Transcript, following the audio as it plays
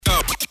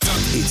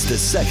It's the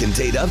second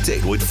date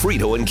update with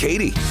Frito and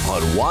Katie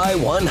on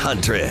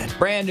Y100.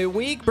 Brand new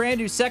week, brand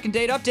new second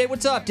date update.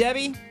 What's up,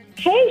 Debbie?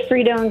 Hey,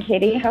 Frito and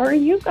Katie. How are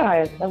you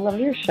guys? I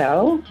love your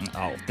show.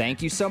 Oh,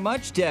 thank you so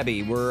much,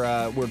 Debbie.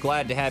 We're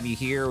glad to have you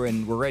here,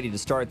 and we're ready to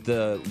start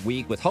the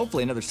week with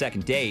hopefully another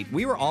second date.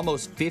 We were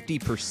almost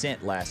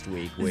 50% last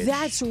week. Which,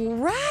 That's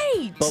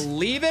right.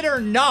 believe it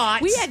or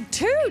not, We had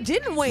two,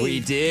 didn't we? we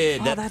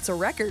did. Oh, that's a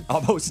record.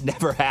 almost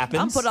never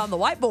happens. I'm put on the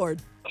whiteboard.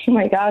 Oh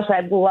my gosh,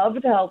 I'd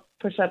love to help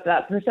push up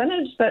that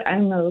percentage, but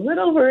I'm a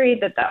little worried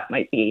that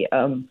might be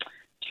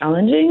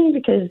challenging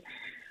because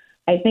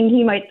I think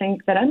he might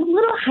think that I'm a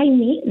little high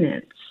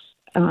maintenance.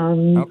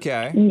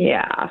 Okay.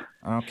 Yeah.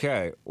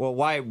 Okay. Well,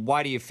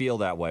 why do you feel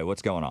that way?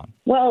 What's going on?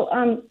 Well,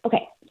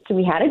 okay. So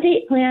we had a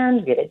date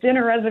planned. We had a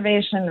dinner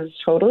reservation. I was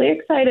totally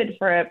excited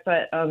for it,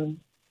 but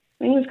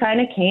things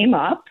kind of came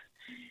up,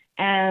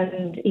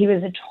 and he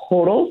was a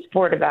total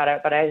sport about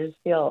it. But I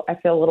feel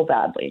a little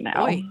badly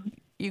now. Wait,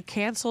 you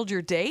canceled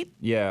your date?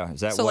 Yeah.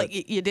 Is that So, what?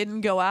 like, you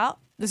didn't go out?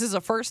 This is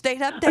a first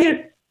date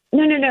update?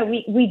 No.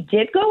 We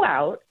did go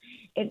out.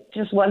 It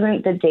just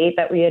wasn't the date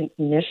that we had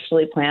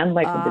initially planned,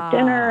 like with the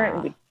dinner.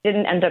 And we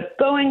didn't end up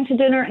going to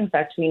dinner. In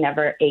fact, we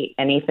never ate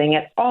anything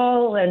at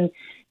all, and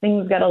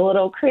things got a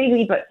little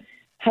crazy. But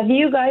have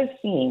you guys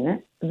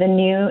seen the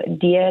new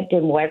Dia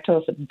de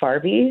Muertos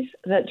Barbies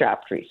that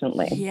dropped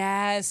recently?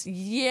 Yes,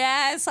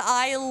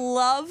 I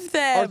love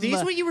them. Are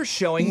these what you were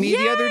showing me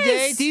the other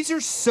day? Yes. These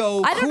are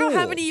so I don't know how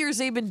cool. many years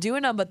they've been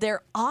doing them, but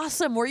they're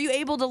awesome. Were you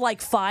able to,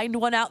 like, find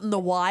one out in the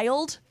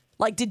wild?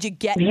 Like, did you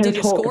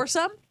score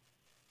some?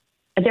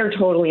 They're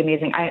totally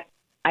amazing.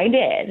 I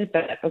did,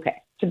 but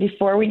okay. So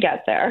before we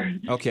get there,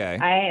 Okay.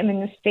 I am in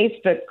this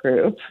Facebook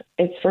group.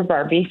 It's for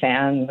Barbie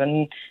fans,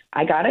 and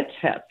I got a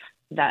tip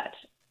that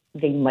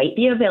they might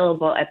be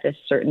available at this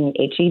certain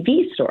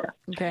HEB store.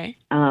 Okay.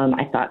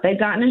 I thought they'd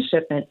gotten a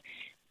shipment.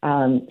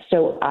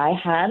 So I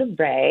had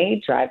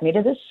Ray drive me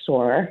to the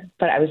store,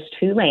 but I was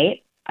too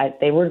late.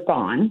 They were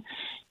gone.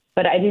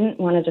 But I didn't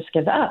want to just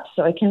give up.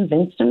 So I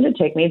convinced him to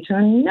take me to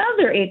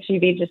another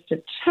HEB just to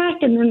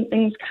check. And then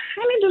things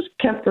kind of just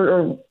kept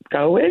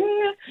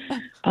going.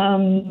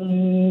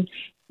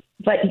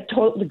 But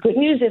the good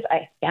news is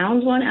I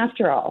found one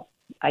after all.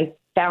 I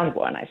found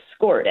one. I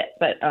scored it.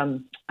 But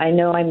I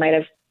know I might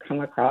have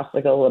come across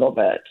like a little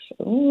bit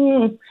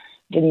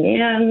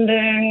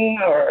demanding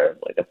or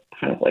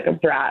kind of like a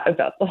brat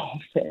about the whole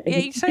thing. Yeah,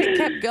 you said it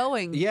kept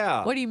going.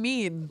 Yeah. What do you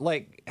mean?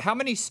 Like, how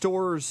many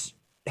stores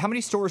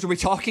are we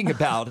talking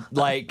about?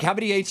 Like, how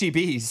many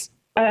HEBs?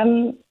 I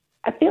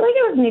feel like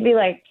it was maybe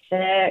like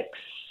 6.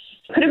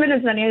 Could have been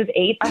as many as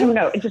 8. I don't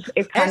know.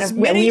 It kind As of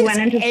many we went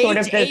as into sort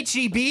of this.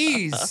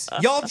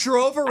 HEBs. Y'all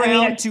drove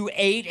around to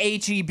 8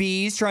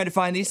 HEBs trying to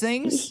find these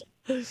things?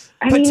 I mean,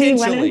 we went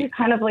Potentially. into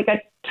kind of like a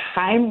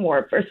time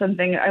warp or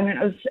something. I mean,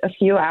 it was a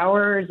few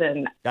hours,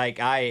 and Like,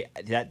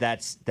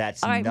 that's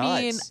I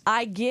nuts. mean,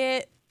 I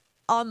get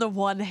on the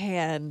one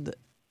hand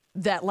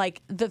that,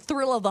 like, the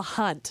thrill of the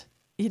hunt.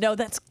 You know,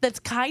 that's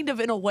kind of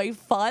in a way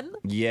fun.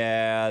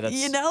 Yeah, that's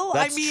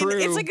I mean, true.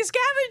 it's like a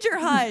scavenger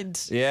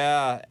hunt.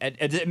 Yeah, and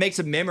it makes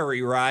a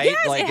memory, right?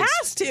 Yes, like it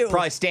has to.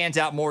 Probably stands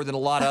out more than a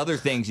lot of other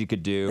things you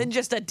could do. Than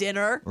just a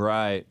dinner.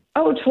 Right.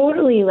 oh,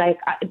 totally. Like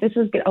this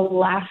is a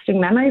lasting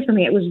memory for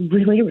me. It was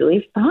really,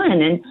 really fun,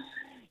 and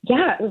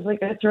yeah, it was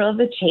like a thrill of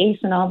the chase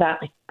and all that.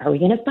 Like, are we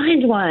going to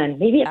find one?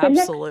 Maybe at the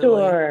next Absolutely.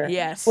 store.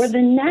 Yes. Or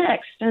the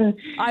next. And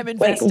I'm like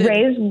invested.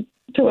 Ray's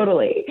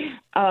totally.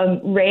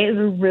 Ray is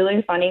a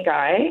really funny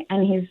guy,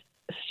 and he's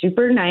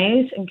super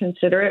nice and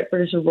considerate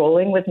for just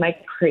rolling with my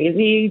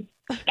crazy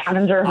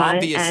scavenger hunt.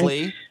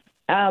 Obviously.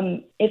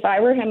 And if I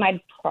were him, I'd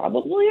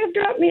probably have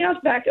dropped me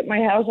off back at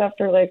my house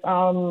after like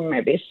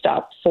maybe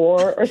stop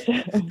 4 or so.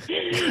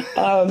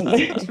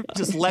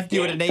 Just left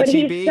you at an But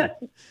HEB?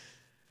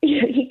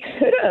 he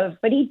could have,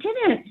 but he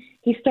didn't.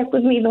 He stuck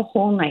with me the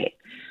whole night.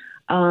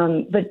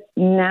 But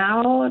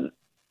now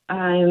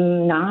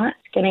I'm not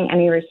getting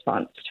any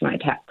response to my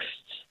texts.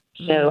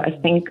 So I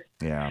think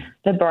Yeah.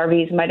 the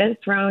Barbies might have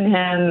thrown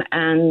him,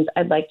 and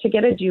I'd like to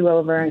get a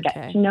do-over and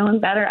Okay. get to know him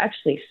better,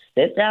 actually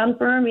sit down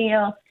for a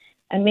meal,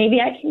 and maybe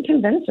I can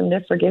convince him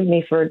to forgive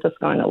me for just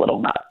going a little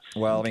nuts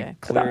Well, I mean,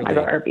 Okay. about my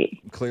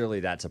Barbie. clearly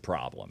that's a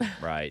problem,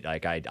 right?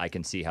 Like, I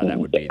can see how that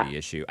would be the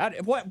issue.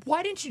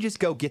 Why didn't you just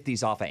go get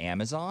these off of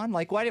Amazon?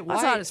 Like, why?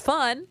 That's not as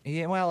fun.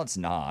 Yeah, well, it's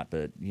not,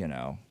 but you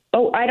know.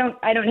 Oh, I don't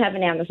have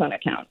an Amazon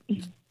account.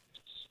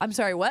 I'm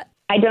sorry, what?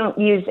 I don't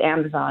use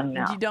Amazon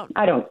now. You don't-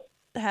 I don't.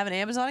 Have an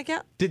Amazon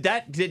account? Did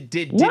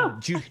No.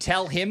 you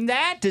tell him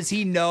that? Does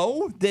he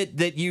know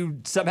that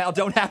you somehow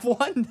don't have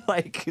one?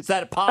 Like, is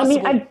that I possible?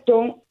 mean,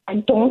 I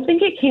don't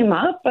think it came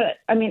up, but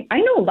I mean, I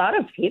know a lot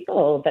of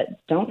people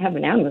that don't have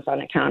an Amazon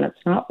account.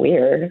 It's not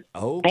weird.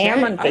 Okay. I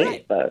am on All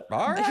right. Facebook.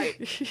 All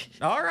right.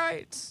 All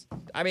right.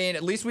 I mean,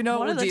 at least we know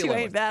One what of we're the two dealing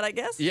ain't with. bad, I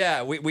guess.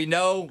 Yeah, we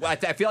know. I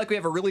feel like we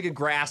have a really good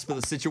grasp of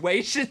the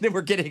situation that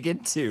we're getting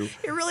into.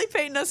 You're really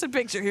painting us a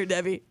picture here,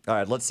 Debbie. All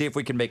right, let's see if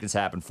we can make this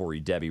happen for you,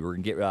 Debbie. We're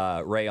going to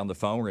get Ray on the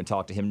phone. We're going to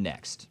talk to him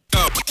next.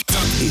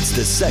 It's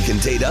the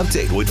second date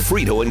update with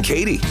Frito and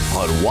Katie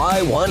on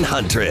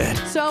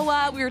Y100.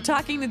 So we were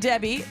talking to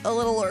Debbie a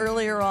little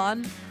earlier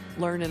on,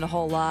 learning a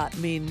whole lot. I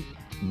mean,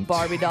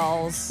 Barbie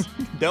dolls,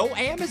 No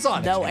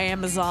Amazon. no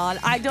Amazon.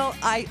 I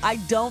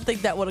don't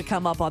think that would have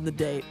come up on the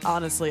date.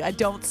 Honestly, I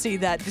don't see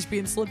that just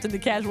being slipped into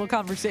casual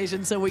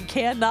conversation. So we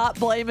cannot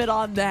blame it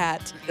on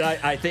that.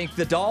 I think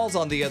the dolls,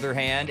 on the other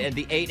hand, and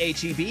the 8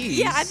 HEBs.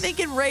 Yeah, I'm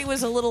thinking Ray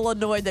was a little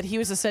annoyed that he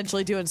was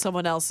essentially doing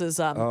someone else's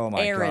Oh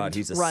my errand God,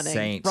 he's a running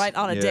saint. right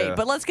on a Yeah. date.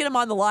 But let's get him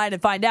on the line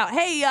and find out.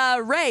 Hey,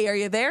 Ray, are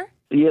you there?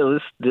 Yeah,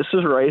 this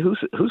is Ray.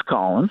 Who's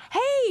calling?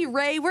 Hey,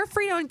 Ray, we're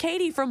Frito and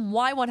Katie from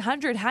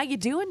Y100. How you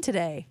doing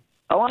today?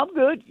 Oh, I'm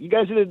good. You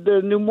guys did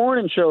the new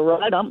morning show,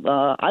 right?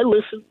 I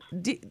listened.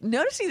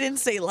 Notice he didn't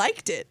say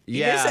liked it. He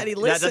Yeah, just said he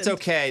listened. that's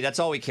okay. That's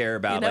all we care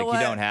about. You know You what?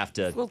 don't have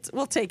to.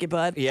 We'll take it,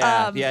 bud.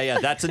 Yeah.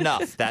 That's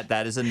enough.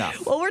 That is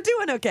enough. Well, we're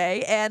doing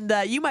okay, and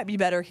you might be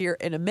better here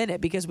in a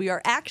minute because we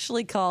are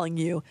actually calling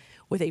you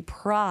with a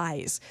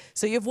prize.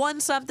 So you've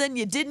won something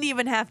you didn't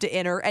even have to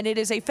enter, and it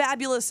is a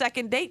fabulous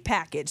second date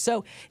package.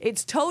 So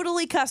it's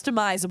totally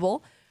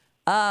customizable,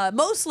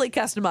 mostly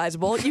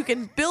customizable. You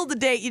can build the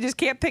date, you just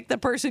can't pick the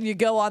person you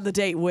go on the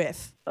date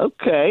with.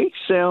 Okay,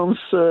 sounds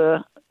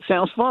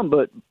fun.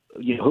 But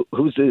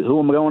who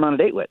am I going on a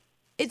date with?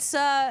 It's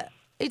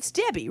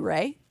Debbie,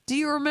 Ray. Do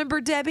you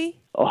remember Debbie?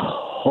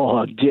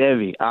 Oh,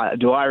 Debbie.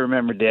 Do I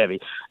remember Debbie?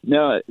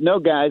 No,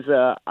 guys.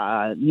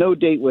 No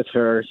date with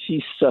her.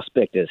 She's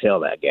suspect as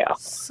hell, that gal.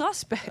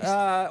 Suspect.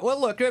 Well,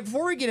 look,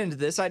 before we get into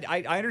this, I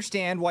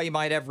understand why you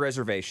might have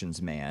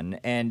reservations, man.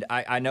 And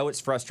I know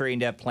it's frustrating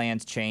to have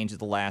plans change at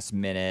the last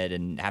minute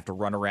and have to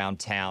run around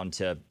town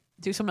to...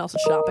 Do someone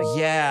else's shopping.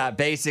 Yeah,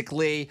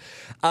 basically.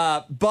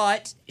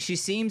 But she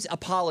seems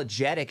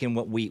apologetic in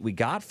what we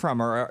got from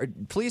her.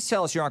 Please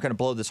tell us you aren't going to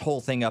blow this whole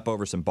thing up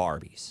over some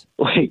Barbies.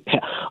 Wait,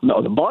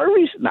 no, the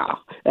Barbies? No.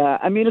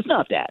 I mean, it's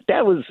not that.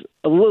 That was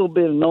a little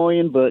bit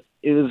annoying, but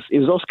it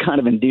was also kind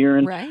of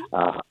endearing. Right.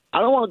 I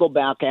don't want to go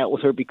back out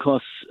with her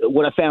because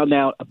what I found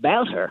out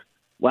about her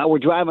while we're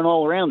driving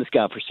all around this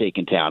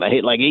godforsaken town. I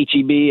hit like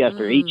HEB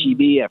after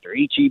HEB after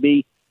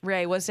HEB.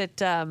 Ray, was it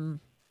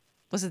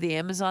the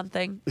Amazon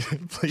thing?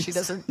 She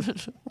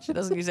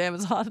doesn't use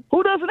Amazon.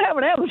 Who doesn't have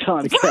an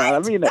Amazon account? I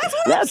mean,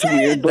 that's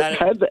weird, but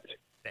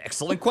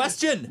Excellent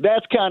question.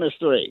 that's kind of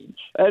strange.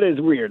 That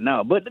is weird.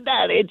 No, but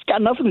it's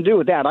got nothing to do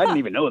with that. I didn't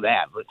even know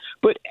that.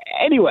 But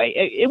anyway,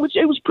 it was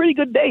a pretty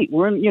good date.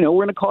 We're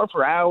in a car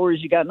for hours.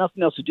 You got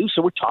nothing else to do,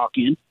 so we're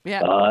talking.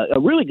 Yeah. A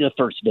really good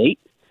first date.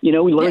 We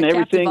learn captive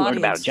everything. Learn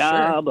about audience, a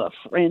job,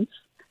 friends.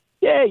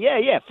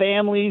 Yeah.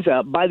 Families.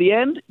 By the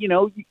end, you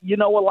know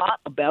a lot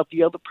about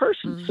the other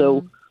person.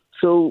 Mm-hmm.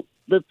 So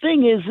the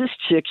thing is, this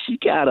chick, she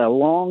got a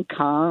long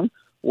con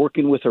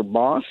working with her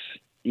boss.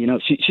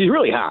 She's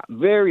really hot,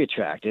 very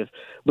attractive,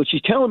 but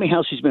she's telling me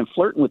how she's been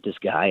flirting with this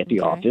guy at the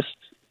office.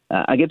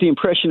 I get the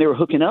impression they were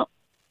hooking up.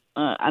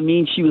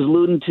 She was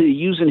alluding to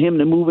using him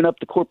to moving up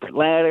the corporate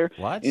ladder,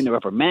 What? into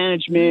upper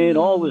management,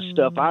 all this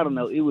stuff. I don't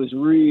know. It was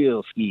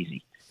real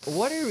skeezy.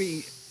 What are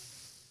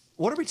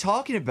we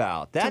talking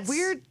about? That's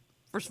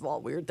First of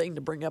all, weird thing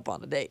to bring up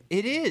on a date.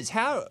 It is.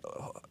 How?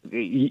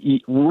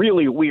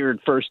 Really weird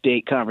first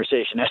date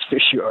conversation, that's for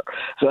sure.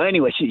 So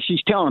anyway,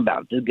 she's telling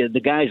about it. The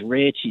guy's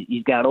rich.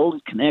 He's got all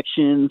his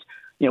connections.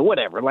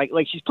 Whatever. Like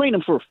she's playing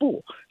him for a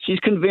fool. She's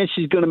convinced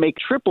she's going to make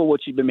triple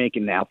what she's been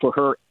making now for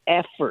her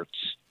efforts.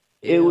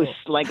 It was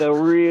like a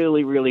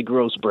really, really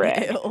gross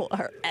brag. Ew,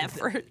 her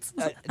efforts.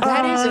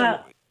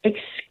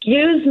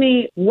 Excuse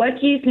me, what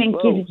do you think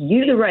gives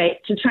you the right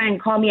to try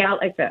and call me out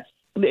like this?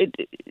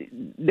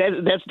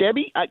 That's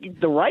Debbie?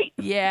 The right?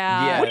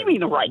 Yeah. What do you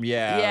mean the right?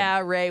 Yeah,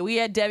 Ray. We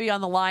had Debbie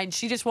on the line.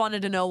 She just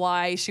wanted to know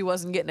why she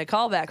wasn't getting a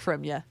call back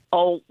from you.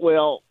 Oh,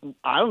 well,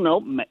 I don't know.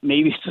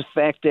 Maybe it's the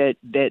fact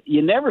that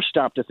you never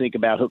stop to think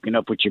about hooking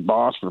up with your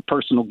boss for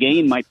personal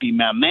gain might be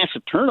a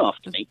massive turnoff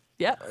to me.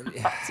 Yep.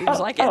 Seems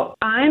like it. Oh,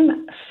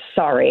 I'm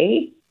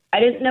sorry. I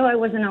didn't know I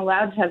wasn't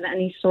allowed to have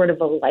any sort of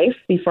a life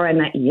before I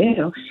met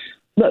you.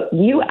 Look,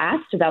 you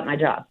asked about my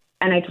job,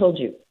 and I told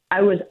you.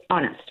 I was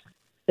honest.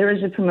 There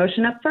was a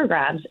promotion up for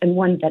grabs and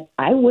one that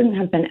I wouldn't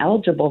have been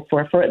eligible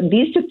for at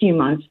least a few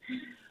months.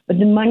 But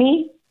the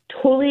money,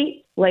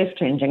 totally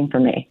life-changing for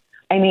me.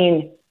 I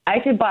mean, I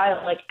could buy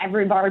like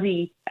every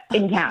Barbie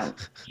in town.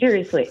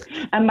 Seriously.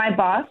 And my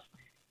boss,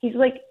 he's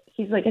like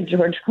a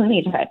George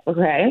Clooney type,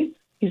 okay?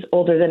 He's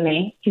older than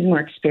me. He's more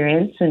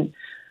experienced. And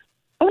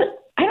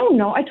I don't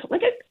know.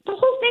 The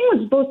whole thing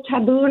was both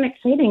taboo and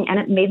exciting, and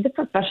it made the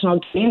professional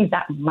game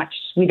that much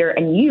sweeter.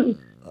 And you,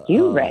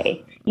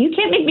 Ray, you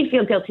can't make me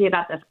feel guilty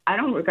about this. I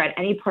don't regret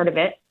any part of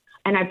it,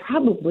 and I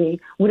probably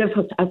would have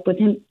hooked up with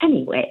him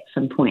anyway at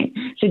some point.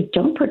 So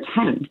don't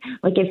pretend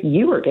like if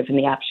you were given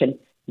the option,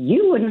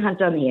 you wouldn't have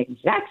done the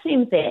exact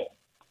same thing.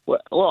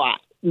 Well,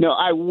 no,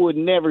 I would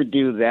never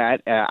do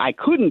that. I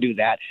couldn't do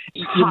that.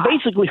 You're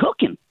basically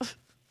hooking.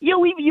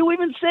 You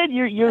even said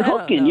you're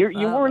hooking. You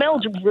weren't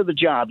eligible for the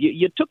job.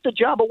 You took the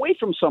job away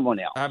from someone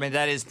else. I mean,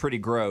 that is pretty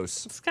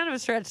gross. It's kind of a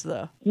stretch,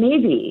 though.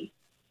 Maybe,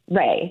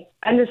 Ray,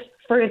 I'm just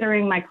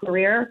furthering my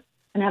career.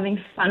 and having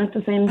fun at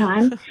the same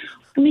time.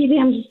 Or maybe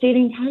I'm just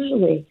dating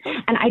casually.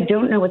 And I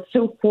don't know what's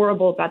so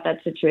horrible about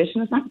that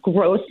situation. It's not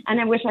gross. And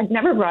I wish I'd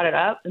never brought it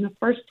up in the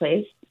first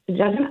place. It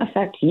doesn't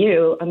affect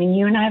you. I mean,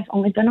 you and I have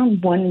only been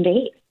on one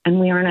date, and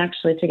we aren't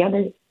actually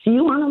together. So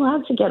you aren't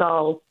allowed to get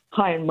all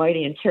high and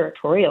mighty and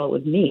territorial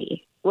with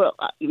me. Well,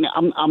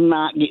 I'm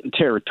not getting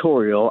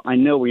territorial. I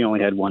know we only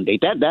had one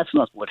date. That's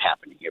not what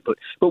happened here.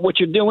 But what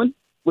you're doing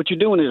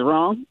is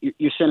wrong.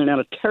 You're sending out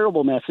a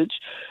terrible message.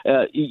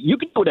 You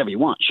can do whatever you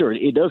want. Sure,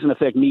 it doesn't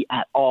affect me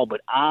at all,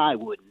 but I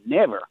would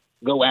never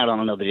go out on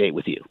another date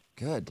with you.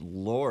 Good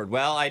Lord.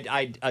 Well,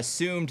 I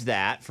assumed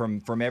that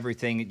from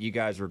everything that you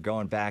guys were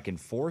going back and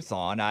forth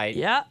on.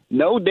 Yeah.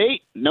 No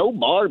date, no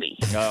Barbie.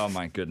 Oh,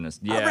 my goodness.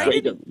 Yeah.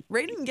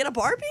 Ray didn't get a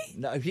Barbie?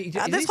 No,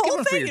 This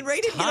whole thing, and Ray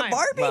didn't get a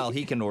Barbie? Well,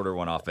 he can order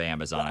one off of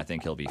Amazon. I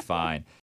think he'll be fine.